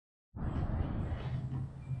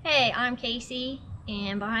Hey, I'm Kasie,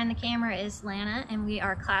 and behind the camera is Lana, and we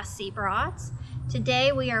are Class C broads.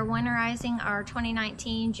 Today we are winterizing our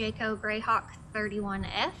 2019 Jayco Greyhawk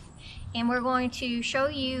 31F, and we're going to show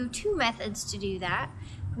you two methods to do that.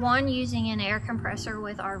 One using an air compressor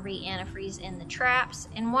with RV antifreeze in the traps,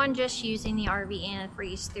 and one just using the RV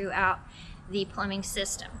antifreeze throughout the plumbing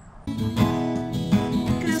system.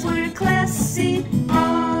 'Cause we're Class C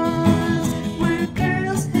broads, we're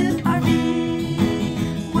girls who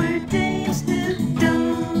RV, we're dames who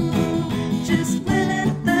don't, just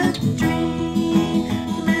living the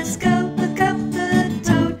dream. Let's go look up the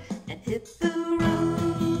toad and hit the road.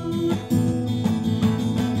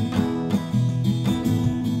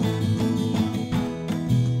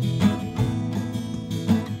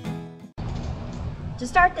 To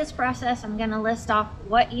start this process, I'm going to list off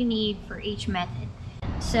what you need for each method.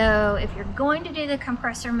 So if you're going to do the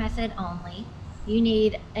compressor method only, you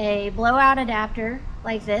need a blowout adapter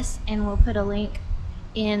like this, and we'll put a link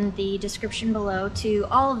in the description below to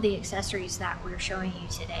all of the accessories that we're showing you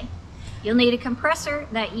today. You'll need a compressor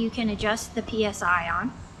that you can adjust the PSI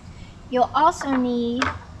on. You'll also need,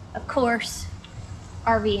 of course,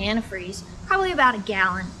 RV antifreeze, probably about a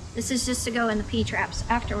gallon. This is just to go in the P-traps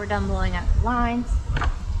after we're done blowing up the lines.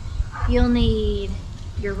 You'll need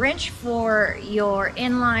your wrench for your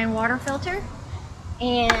inline water filter,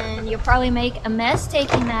 and you'll probably make a mess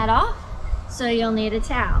taking that off, so you'll need a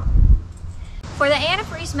towel. For the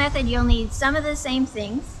antifreeze method, you'll need some of the same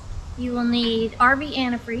things. You will need RV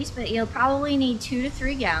antifreeze, but you'll probably need 2 to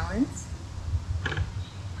 3 gallons.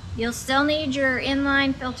 You'll still need your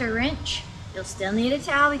inline filter wrench. You'll still need a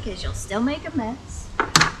towel because you'll still make a mess.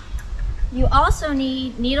 You also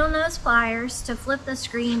need needle nose pliers to flip the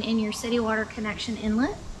screen in your city water connection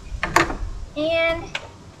inlet. And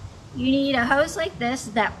you need a hose like this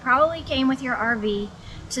that probably came with your RV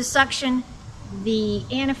to suction the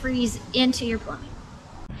antifreeze into your plumbing.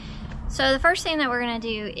 So the first thing that we're going to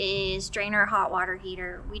do is drain our hot water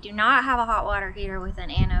heater. We do not have a hot water heater with an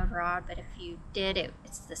anode rod, but if you did,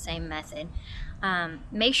 it's the same method.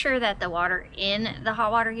 Make sure that the water in the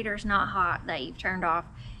hot water heater is not hot, that you've turned off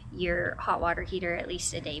your hot water heater at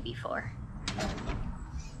least a day before.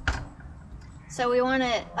 So we want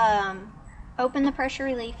to open the pressure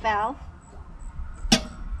relief valve,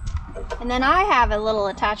 and then I have a little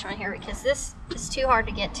attachment here because this is too hard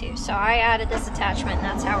to get to, so I added this attachment, and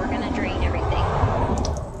that's how we're going to drain everything.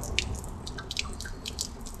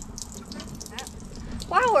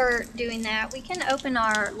 While we're doing that, we can open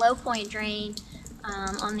our low point drain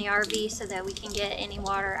on the RV so that we can get any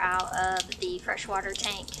water out of the freshwater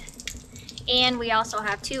tank. And we also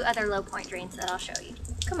have 2 other low point drains that I'll show you.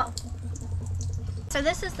 Come on. So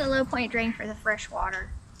this is the low point drain for the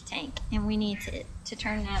freshwater tank, and we need to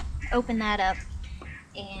turn that, open that up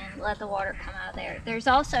and let the water come out of there. There's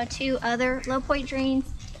also 2 other low point drains,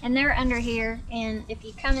 and they're under here, and if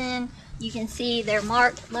you come in, you can see they're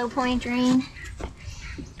marked low point drain,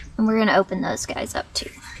 and we're going to open those guys up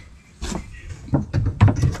too.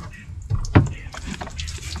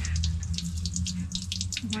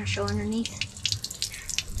 I want to show underneath.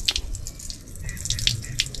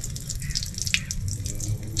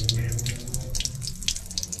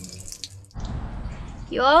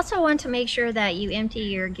 You also want to make sure that you empty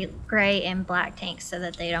your gray and black tanks so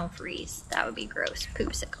that they don't freeze. That would be gross.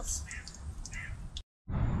 Poopsicles.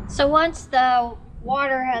 So once the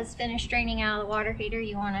water has finished draining out of the water heater,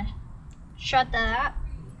 you want to shut that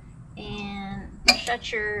and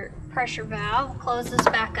shut your pressure valve. Close this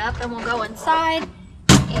back up, and we'll go inside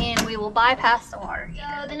and we will bypass the water heater.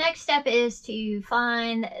 So the next step is to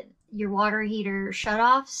find your water heater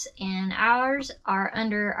shutoffs, and ours are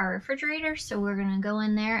under our refrigerator, so we're going to go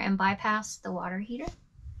in there and bypass the water heater.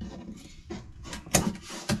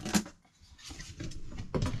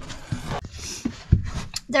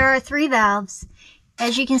 There are 3 valves.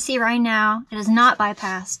 As you can see right now, it is not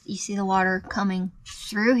bypassed. You see the water coming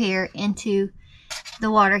through here into the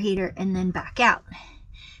water heater and then back out.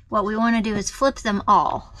 What we want to do is flip them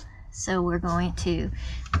all. So we're going to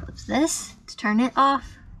flip this to turn it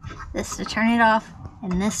off, this to turn it off,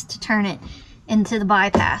 and this to turn it into the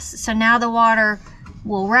bypass. So now the water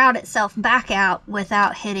will route itself back out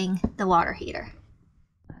without hitting the water heater.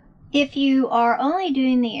 If you are only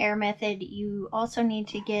doing the air method, you also need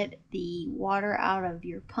to get the water out of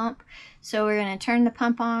your pump. So we're going to turn the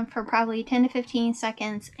pump on for probably 10 to 15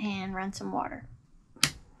 seconds and run some water.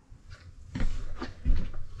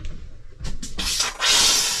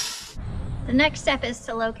 The next step is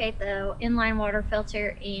to locate the inline water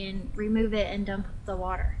filter and remove it and dump the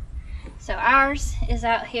water. So ours is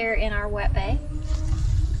out here in our wet bay.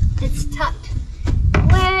 It's tucked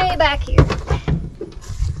way back here.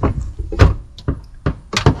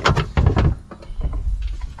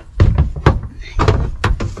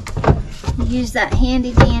 use that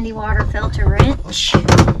handy dandy water filter wrench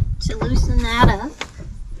to loosen that up.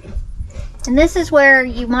 And this is where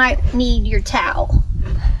you might need your towel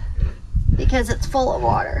because it's full of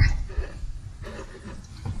water.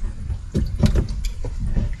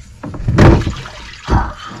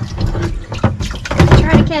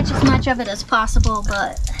 Try to catch as much of it as possible,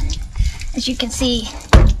 but as you can see,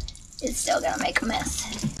 it's still gonna make a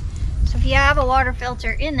mess. So if you have a water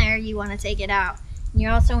filter in there, you want to take it out. And you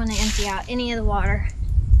also want to empty out any of the water.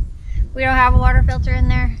 We don't have a water filter in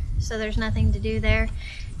there, so there's nothing to do there,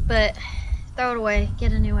 but throw it away,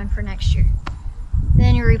 get a new one for next year.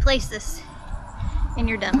 Then you replace this and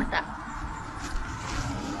you're done with that.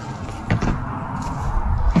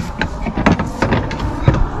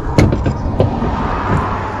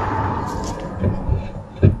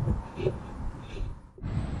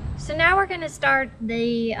 So now we're going to start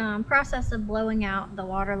the process of blowing out the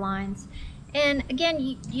water lines. And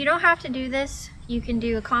again, you don't have to do this. You can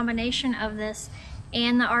do a combination of this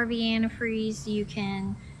and the RV antifreeze. You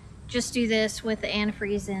can just do this with the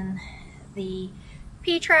antifreeze and the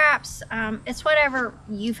P-traps. It's whatever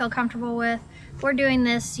you feel comfortable with. We're doing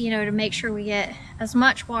this, you know, to make sure we get as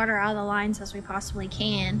much water out of the lines as we possibly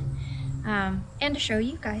can, and to show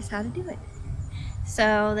you guys how to do it.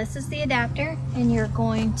 So this is the adapter, and you're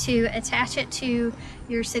going to attach it to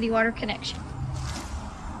your city water connection.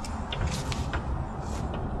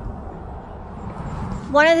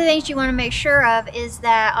 One of the things you want to make sure of is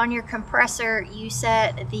that on your compressor you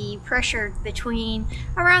set the pressure between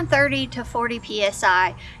around 30 to 40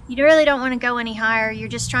 psi. You really don't want to go any higher. You're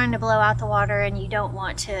just trying to blow out the water and you don't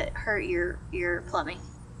want to hurt your plumbing.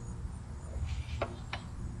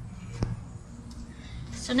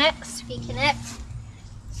 So next we connect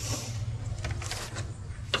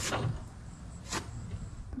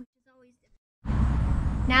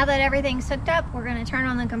Now that everything's hooked up, we're going to turn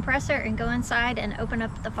on the compressor and go inside and open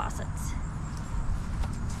up the faucets.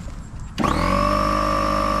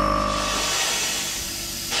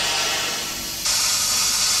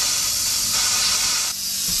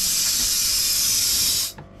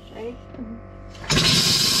 Ready?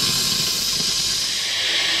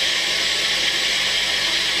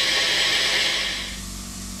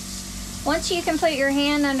 Once you can put your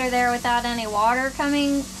hand under there without any water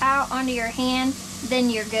coming out onto your hand,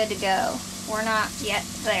 then you're good to go. We're not yet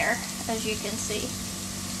there, as you can see.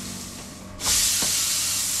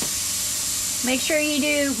 Make sure you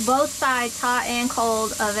do both sides, hot and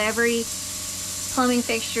cold, of every plumbing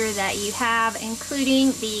fixture that you have,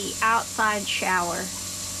 including the outside shower.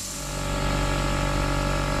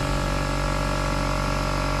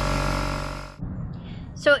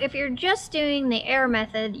 So if you're just doing the air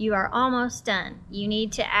method, you are almost done. You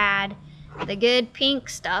need to add the good pink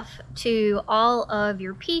stuff to all of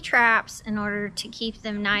your P-traps in order to keep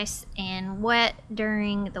them nice and wet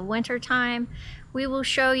during the winter time. We will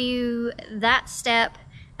show you that step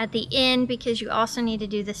at the end because you also need to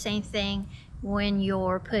do the same thing when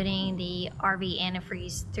you're putting the RV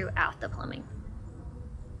antifreeze throughout the plumbing.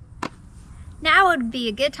 Now would be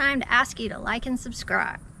a good time to ask you to like and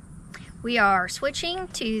subscribe. We are switching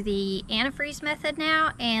to the antifreeze method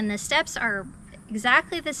now, and the steps are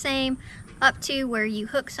exactly the same up to where you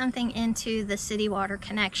hook something into the city water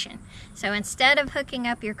connection. So instead of hooking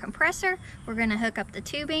up your compressor, we're going to hook up the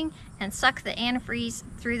tubing and suck the antifreeze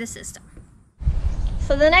through the system.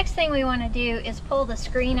 So the next thing we want to do is pull the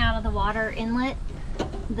screen out of the water inlet,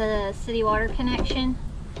 the city water connection,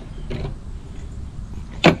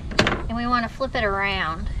 and we want to flip it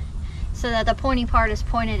around so that the pointy part is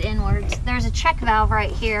pointed inwards. There's a check valve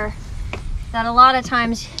right here that a lot of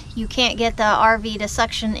times you can't get the RV to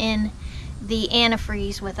suction in the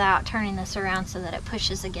antifreeze without turning this around so that it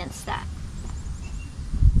pushes against that.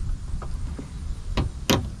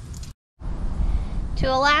 To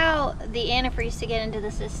allow the antifreeze to get into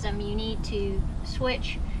the system, you need to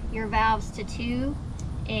switch your valves to 2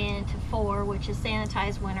 and to 4, which is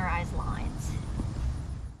sanitized winterized lines.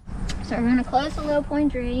 So we're going to close the low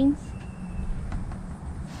point drains.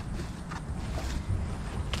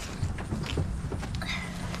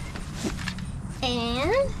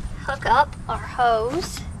 And hook up our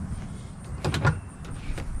hose.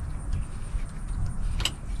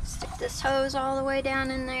 Stick this hose all the way down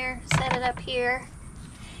in there, set it up here,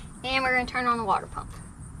 and we're going to turn on the water pump.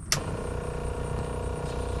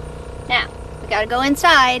 Now, we got to go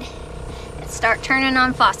inside and start turning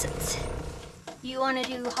on faucets. You want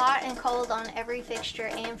to do hot and cold on every fixture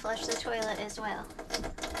and flush the toilet as well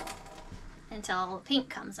until all the pink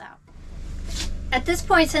comes out. At this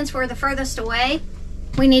point, since we're the furthest away,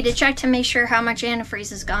 we need to check to make sure how much antifreeze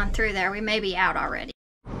has gone through there. We may be out already.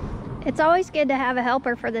 It's always good to have a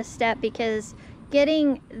helper for this step because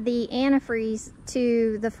getting the antifreeze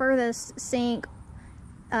to the furthest sink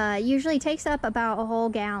usually takes up about a whole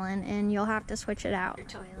gallon, and you'll have to switch it out.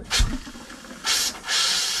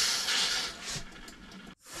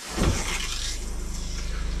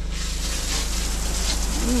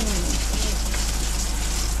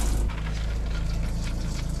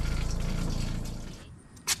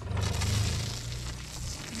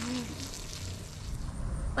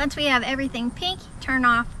 Once we have everything pink, turn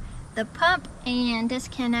off the pump and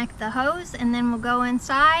disconnect the hose, and then we'll go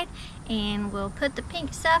inside and we'll put the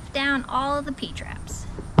pink stuff down all of the P-traps.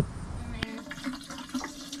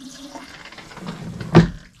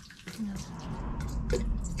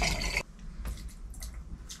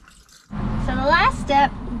 So the last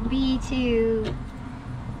step would be to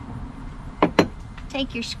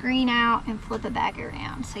take your screen out and flip it back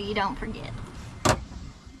around so you don't forget.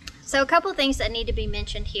 So a couple things that need to be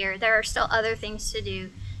mentioned here. There are still other things to do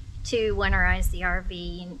to winterize the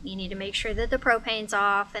RV. You need to make sure that the propane's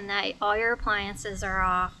off and that all your appliances are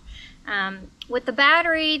off. With the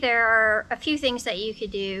battery, there are a few things that you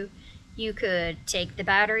could do. You could take the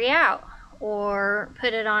battery out or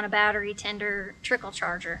put it on a battery tender trickle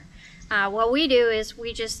charger. What we do is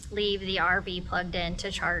we just leave the RV plugged in to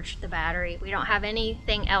charge the battery. We don't have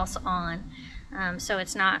anything else on, so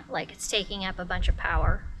it's not like it's taking up a bunch of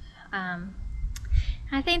power.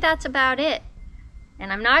 I think that's about it.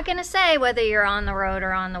 And I'm not going to say whether you're on the road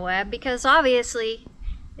or on the web, because obviously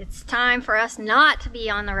it's time for us not to be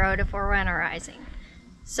on the road if we're winterizing.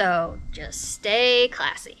 So just stay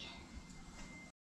classy.